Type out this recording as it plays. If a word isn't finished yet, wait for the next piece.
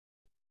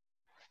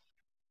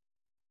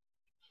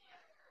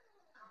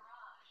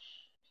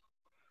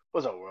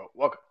What's up, world?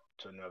 Welcome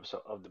to a new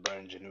episode of the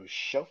Brandon Janu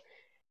Show.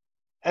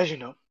 As you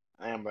know,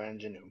 I am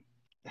Brandon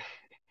Janu.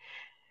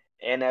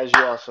 And as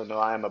you also know,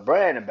 I am a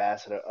brand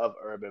ambassador of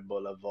Urban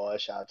Boulevard.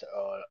 Shout out to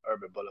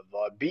Urban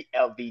Boulevard.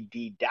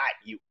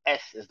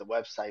 BLVD.US is the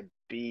website.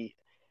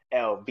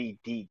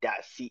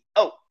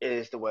 BLVD.co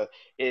is the web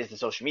is the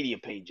social media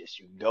pages.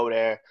 You can go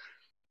there,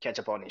 catch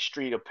up on their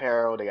street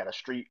apparel. They got a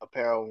street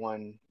apparel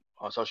one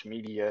on social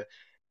media.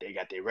 They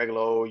got their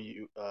regular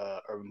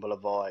Urban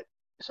Boulevard.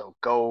 So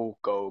go.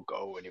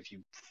 And if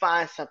you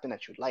find something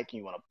that you like and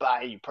you want to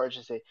buy, you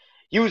purchase it,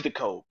 use the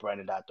code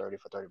Brandon.30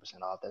 for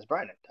 30% off. That's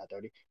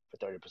Brandon.30 for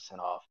 30%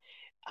 off.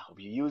 I hope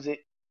you use it.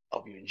 I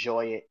hope you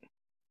enjoy it.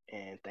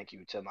 And thank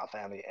you to my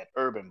family at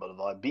Urban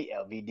Boulevard,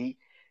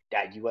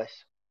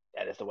 BLVD.US.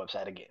 That is the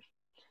website again.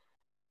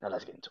 Now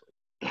let's get into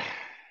it.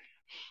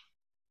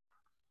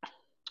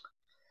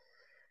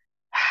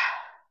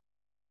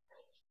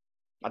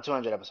 My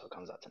 200 episode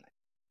comes out tonight.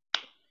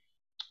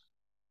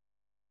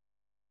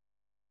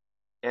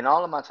 In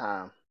all of my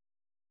time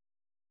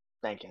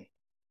thinking,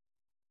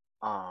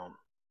 um,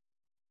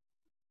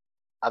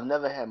 I've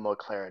never had more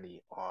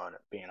clarity on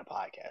being a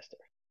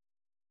podcaster.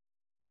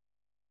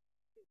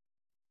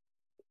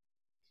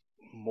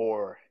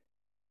 More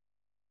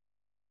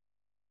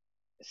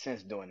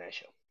since doing that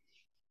show.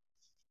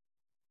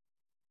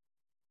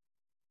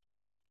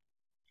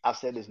 I've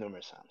said this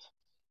numerous times.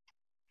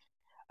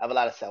 I have a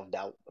lot of self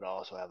doubt, but I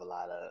also have a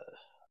lot of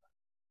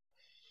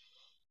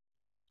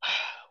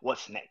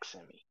what's next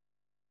in me.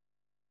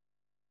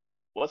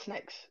 What's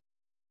next?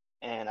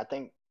 And I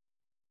think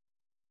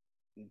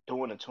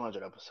doing the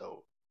 200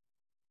 episode,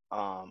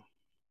 um,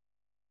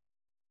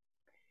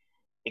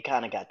 it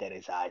kind of got that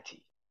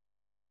anxiety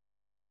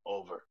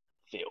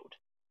overfilled.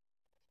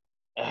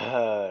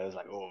 It was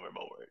like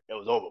overboard. It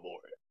was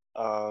overboard.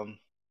 Um,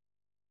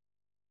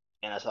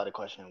 and I started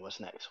questioning what's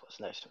next, what's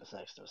next, what's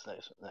next, what's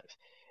next, what's next.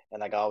 And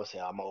like I always say,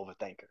 I'm an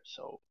overthinker,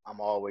 so I'm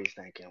always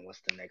thinking,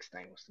 what's the next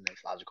thing? What's the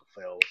next logical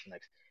fail? What's the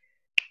next?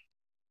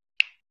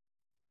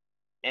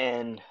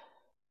 And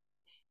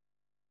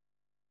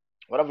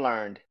what I've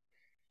learned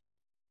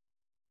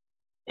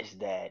is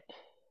that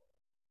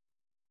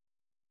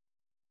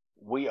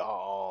we are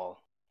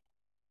all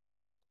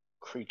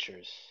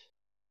creatures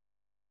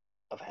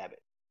of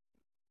habit.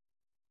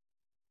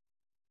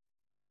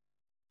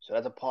 So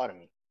that's a part of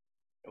me.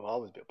 It will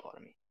always be a part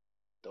of me.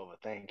 The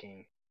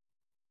overthinking,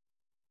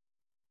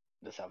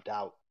 the self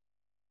doubt,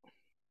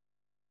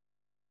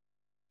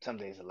 some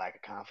days the lack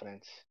of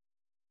confidence,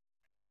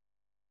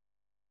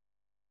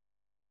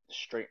 the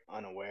straight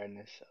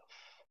unawareness of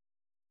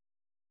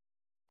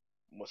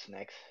what's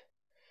next.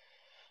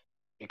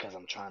 Because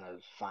I'm trying to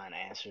find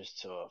answers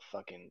to a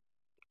fucking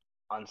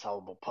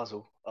unsolvable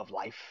puzzle of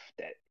life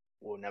that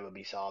will never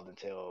be solved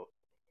until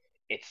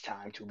it's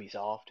time to be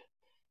solved.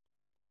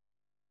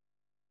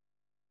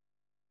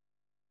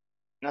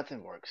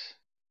 Nothing works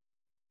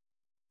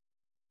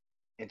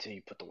until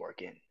you put the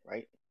work in,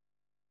 right?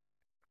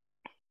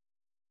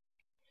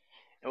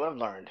 And what I've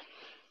learned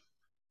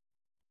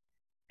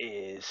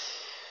is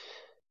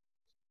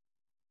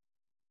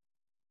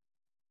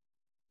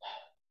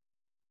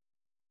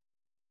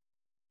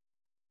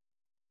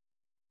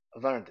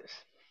I've learned this.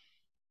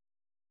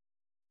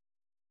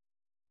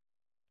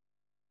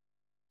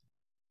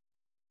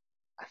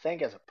 I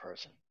think as a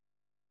person,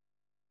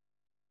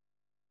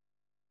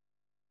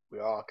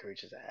 we're all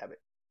creatures of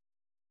habit.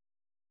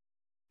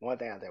 One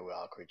thing I think we're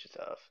all creatures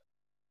of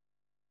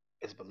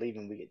is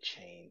believing we could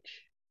change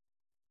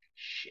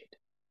shit.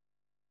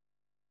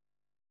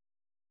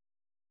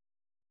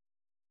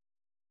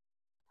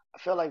 I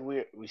feel like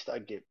we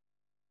start get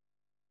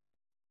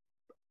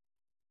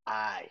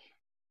I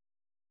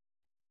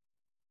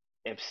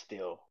am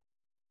still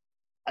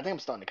I think I'm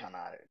starting to kind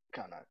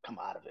of come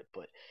out of it,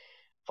 but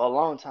for a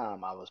long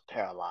time I was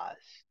paralyzed.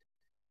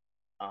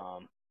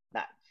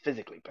 Not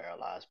physically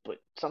paralyzed, but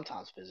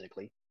sometimes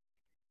physically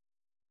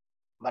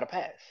by the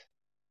past.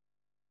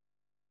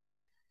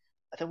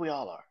 I think we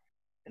all are,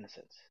 in a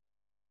sense,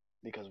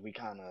 because we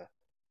kind of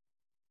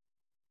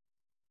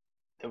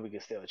think we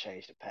can still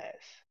change the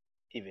past,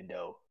 even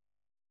though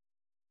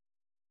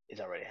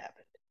it's already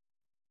happened.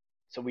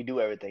 So we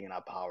do everything in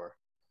our power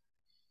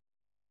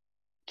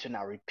to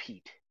not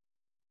repeat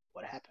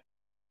what happened.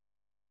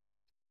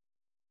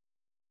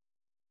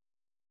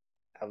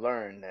 I've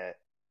learned that,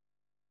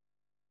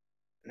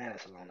 man,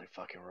 it's a lonely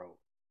fucking road.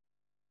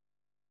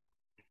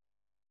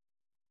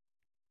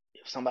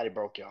 If somebody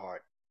broke your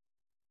heart,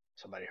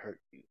 somebody hurt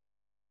you,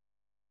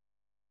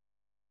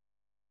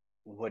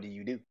 what do?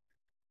 You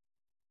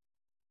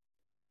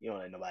don't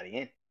let nobody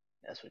in.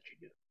 That's what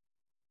you do.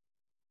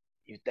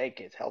 You think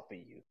it's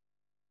helping you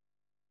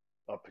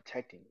or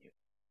protecting you.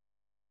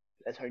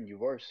 That's hurting you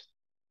worse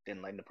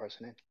than letting the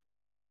person in.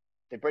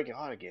 They break your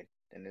heart again,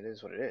 then it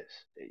is what it is.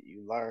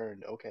 You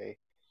learned, okay,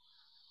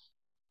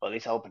 well, at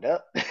least I opened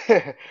up.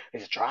 At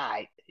least I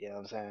tried. You know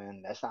what I'm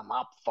saying? That's not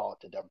my fault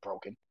that they're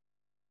broken.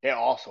 They're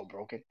also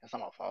broken. That's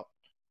not my fault.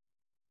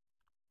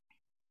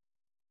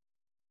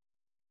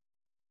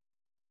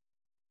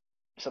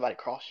 Somebody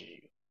crosses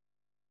you.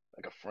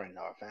 like a friend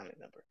or a family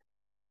member.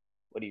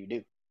 What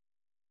do?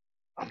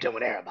 I'm done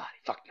with everybody.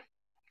 Fuck them.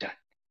 I'm done.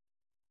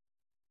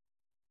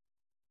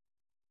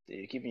 So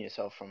you're keeping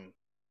yourself from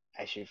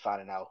actually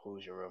finding out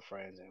who's your real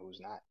friends and who's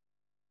not.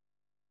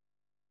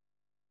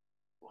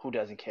 Who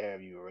doesn't care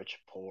if you're rich,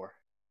 poor,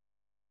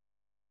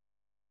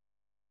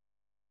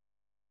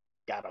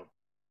 got a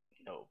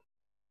you know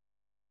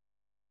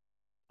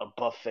a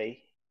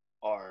buffet,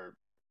 or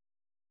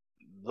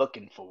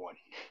looking for one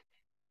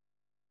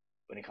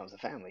when it comes to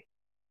family.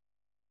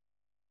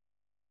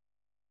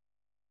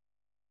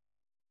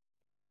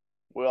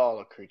 We're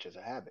all creatures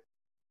of habit,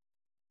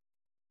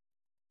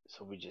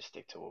 so we just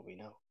stick to what we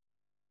know.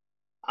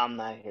 I'm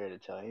not here to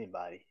tell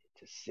anybody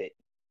to sit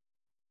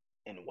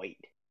and wait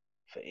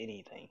for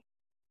anything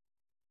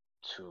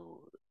to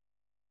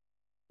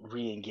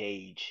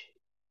re-engage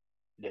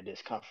their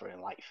discomfort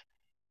in life.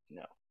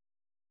 No,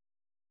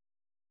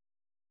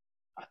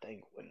 I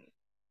think when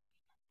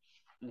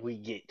we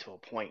get to a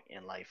point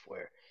in life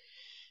where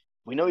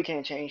we know we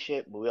can't change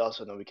shit, but we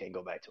also know we can't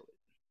go back to it.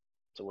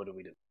 So what do?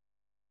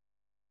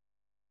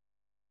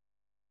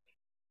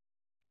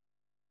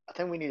 I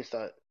think we need to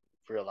start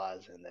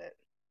realizing that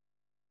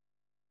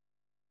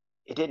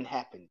it didn't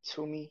happen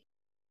to me,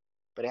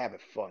 but it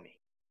happened for me.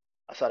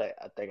 I saw that.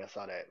 I think I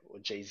saw that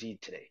with Jay Z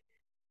today.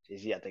 Jay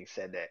Z, I think,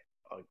 said that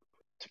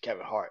to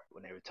Kevin Hart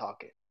when they were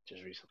talking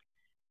just recently.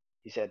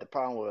 He said the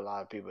problem with a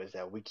lot of people is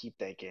that we keep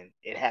thinking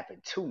it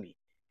happened to me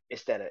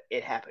instead of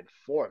it happened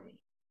for me,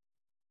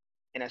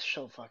 and that's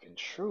so fucking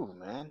true,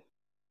 man.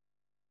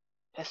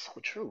 That's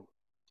so true.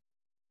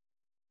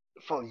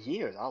 For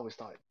years, I always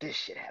thought this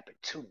shit happened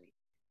to me.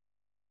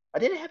 I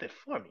didn't happen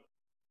for me.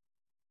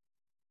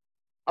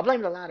 I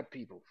blamed a lot of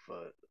people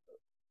for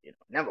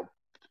never.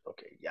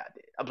 Okay, yeah, I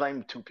did. I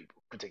blame two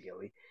people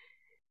particularly.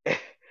 I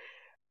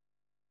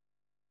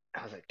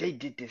was like, they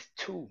did this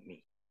to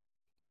me,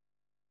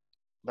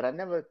 but I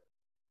never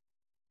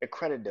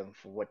accredited them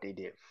for what they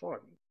did for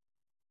me.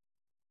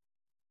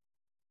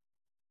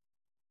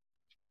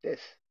 This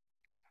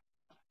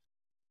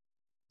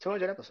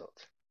 200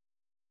 episodes.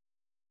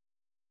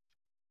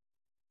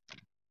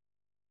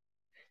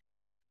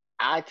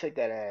 I took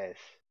that as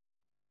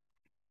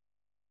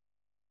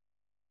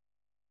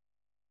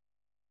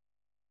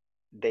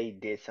they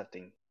did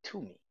something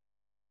to me.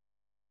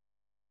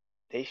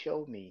 They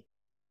showed me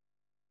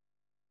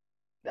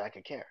that I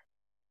could care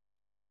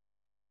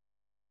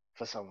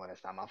for someone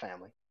that's not my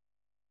family,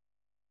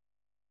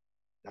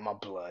 not my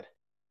blood.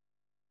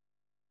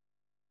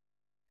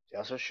 They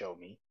also showed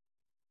me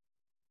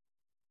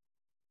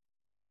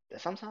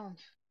that sometimes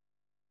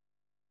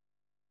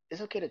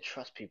it's okay to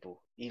trust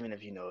people even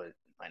if you know it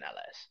might not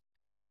last.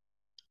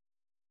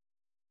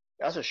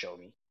 They also showed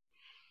me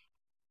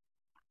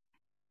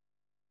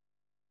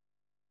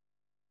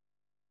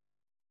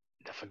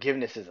that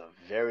forgiveness is a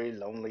very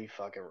lonely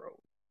fucking road.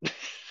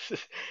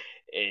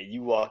 And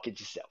you walk it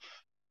yourself.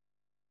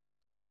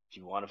 If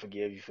you want to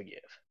forgive, you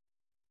forgive.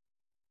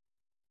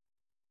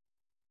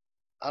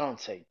 I don't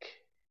take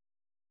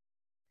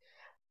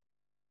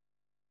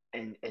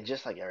and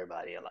just like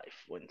everybody in life,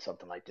 when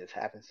something like this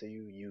happens to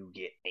you, you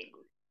get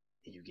angry,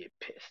 you get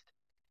pissed.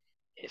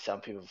 And some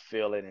people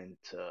feel it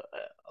into a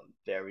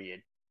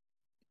very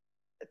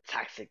a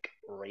toxic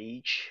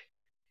rage,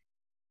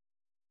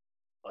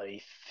 or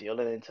they feel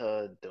it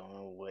into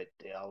doing what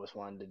they always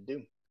wanted to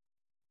do.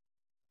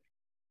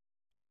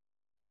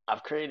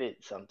 I've created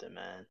something,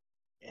 man,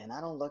 and I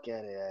don't look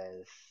at it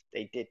as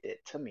they did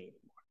that to me anymore.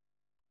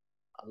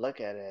 I look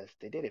at it as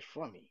they did it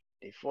for me.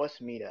 They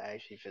forced me to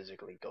actually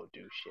physically go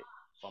do shit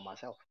for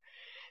myself.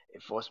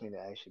 It forced me to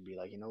actually be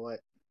like, you know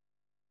what?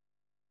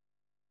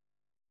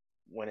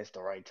 When it's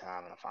the right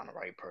time and I find the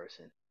right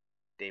person,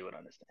 they would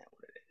understand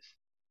what it is.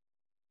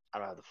 I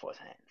don't have to force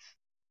hands.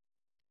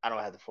 I don't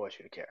have to force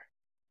you to care.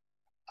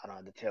 I don't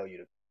have to tell you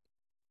to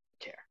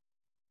care.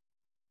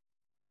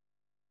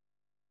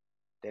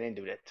 They didn't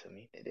do that to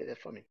me. They did it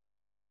for me.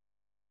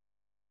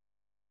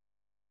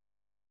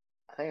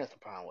 I think that's the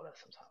problem with us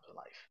sometimes in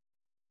life.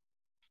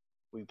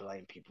 We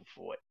blame people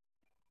for what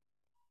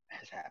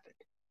has happened,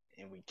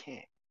 and we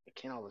can't. We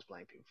can't always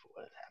blame people for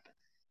what has happened.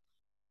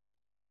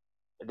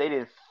 If they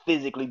didn't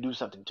physically do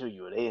something to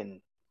you, or they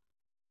didn't,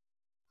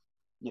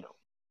 you know,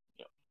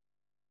 you know,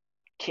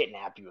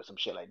 kidnap you or some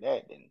shit like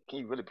that, then can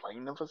you really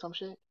blame them for some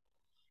shit?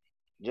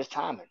 Just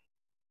timing,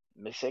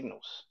 mixed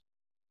signals.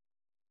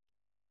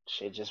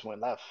 Shit just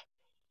went left.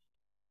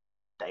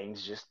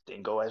 Things just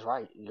didn't go as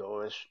right. You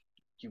go as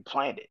you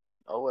planned it.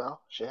 Oh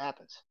well, shit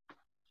happens.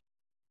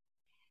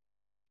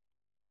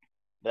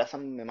 But that's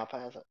something in my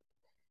past.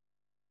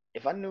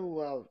 If I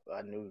knew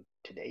I knew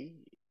today,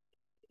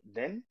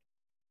 then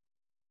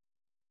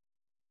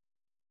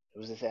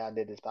who's to say I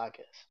did this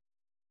podcast?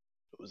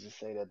 Who's to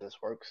say that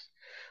this works?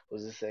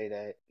 Who's to say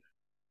that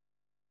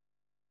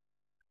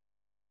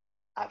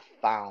I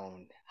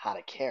found how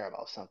to care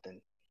about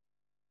something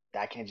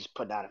that I can't just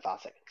put down in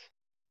 5 seconds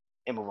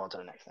and move on to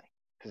the next thing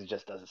because it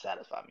just doesn't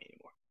satisfy me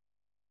anymore?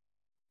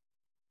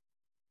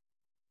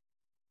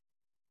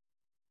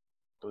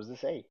 Who's to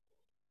say?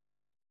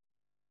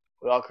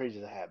 We all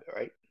creatures of habit,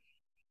 right?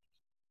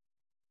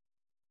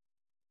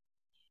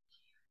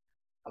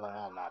 I learned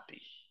how to not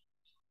be.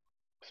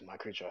 Because my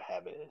creature of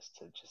habit is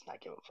to just not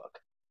give a fuck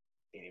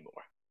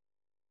anymore.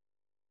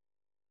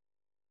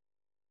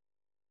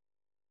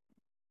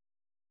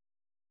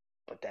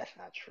 But that's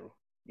not true.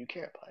 You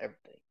care about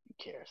everything. You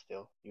care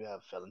still. You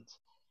have feelings.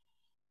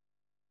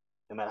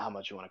 No matter how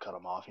much you want to cut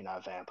them off, you're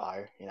not a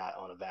vampire. You're not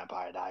on a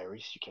Vampire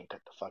Diaries. You can't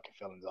cut the fucking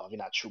feelings off. You're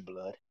not True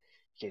Blood.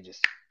 You can't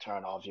just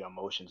turn off your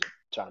emotions and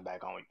turn them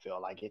back on when you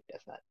feel like it.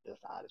 That's not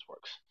how this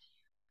works.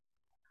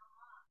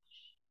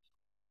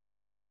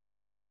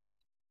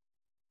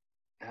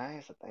 And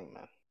that's the thing,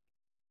 man.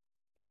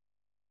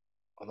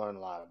 I learned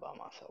a lot about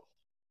myself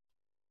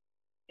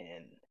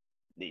in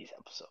these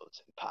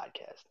episodes and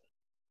podcasts.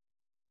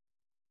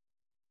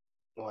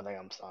 One thing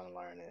I'm starting to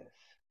learn is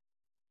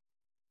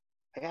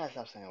I gotta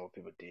stop saying what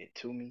people did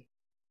to me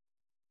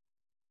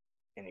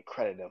and then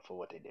credit them for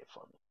what they did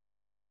for me.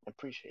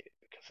 Appreciate it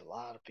because a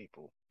lot of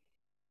people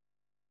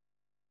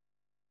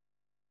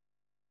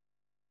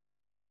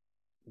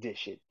did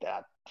shit that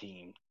I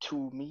deemed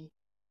to me,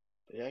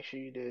 but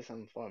actually you did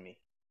something for me.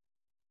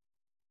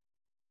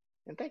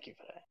 And thank you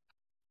for that.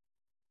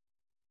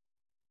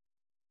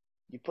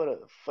 You put a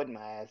foot in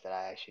my ass that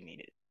I actually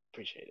needed.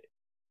 Appreciate it.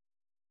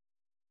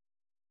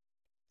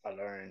 I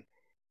learned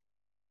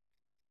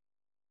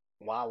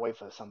why wait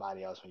for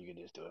somebody else when you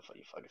can just do it for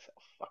your fucking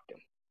self. Fuck them.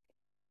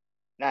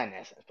 Not in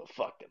that sense, but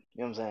fuck them.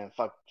 You know what I'm saying?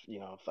 Fuck,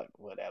 fuck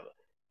whatever.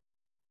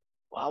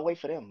 Why wait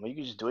for them when you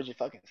can just do it your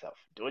fucking self?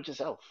 Do it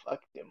yourself.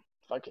 Fuck them.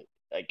 Fuck it.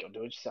 Like, go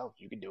do it yourself.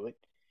 You can do it.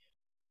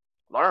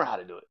 Learn how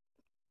to do it.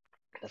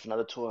 That's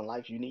another tool in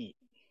life you need.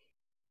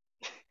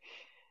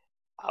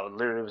 I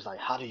literally was like,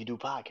 how do you do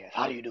podcasts?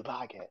 How do you do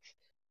podcasts?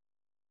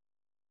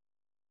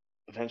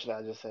 Eventually,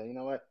 I just said, you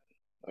know what?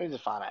 Let me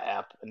just find an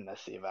app and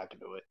let's see if I can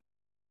do it.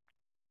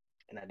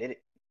 And I did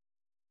it.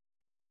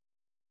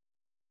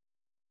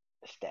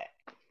 It's that.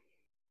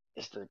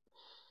 It's the.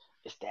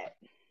 It's that.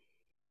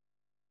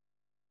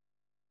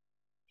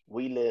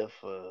 We live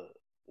for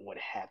what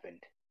happened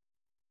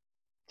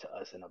to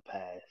us in the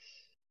past,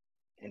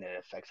 and it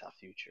affects our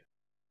future,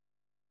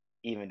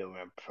 even though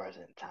we're in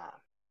present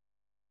time.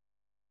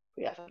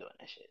 We gotta stop doing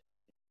that shit.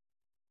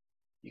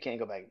 You can't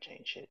go back and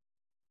change shit.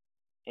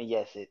 And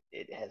yes,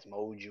 it has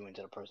molded you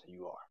into the person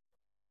you are,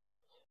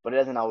 but it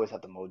doesn't always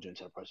have to mold you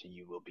into the person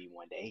you will be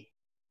one day.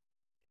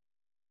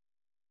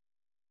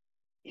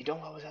 You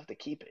don't always have to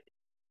keep it.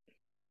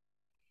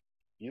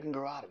 You can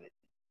grow out of it.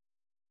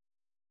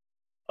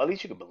 Or at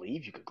least you can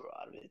believe you could grow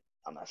out of it.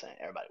 I'm not saying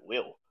everybody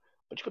will,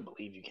 but you could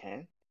believe you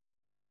can.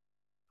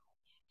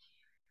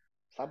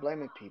 Stop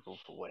blaming people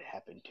for what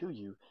happened to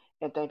you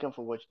and thank them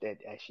for what that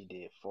actually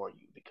did for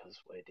you, because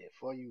what it did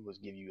for you was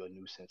give you a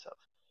new sense of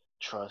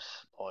trust,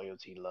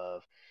 loyalty,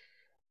 love,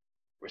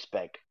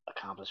 respect,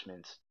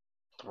 accomplishments,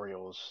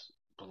 thrills,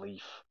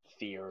 belief,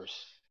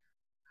 fears.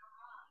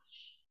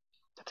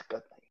 That's a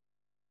good thing.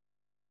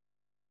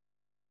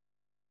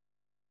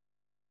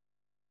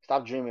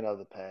 Stop dreaming of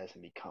the past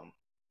and become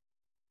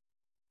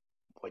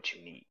what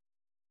you need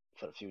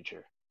for the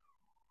future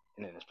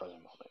and in this present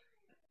moment.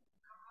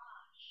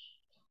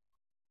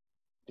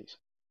 Peace.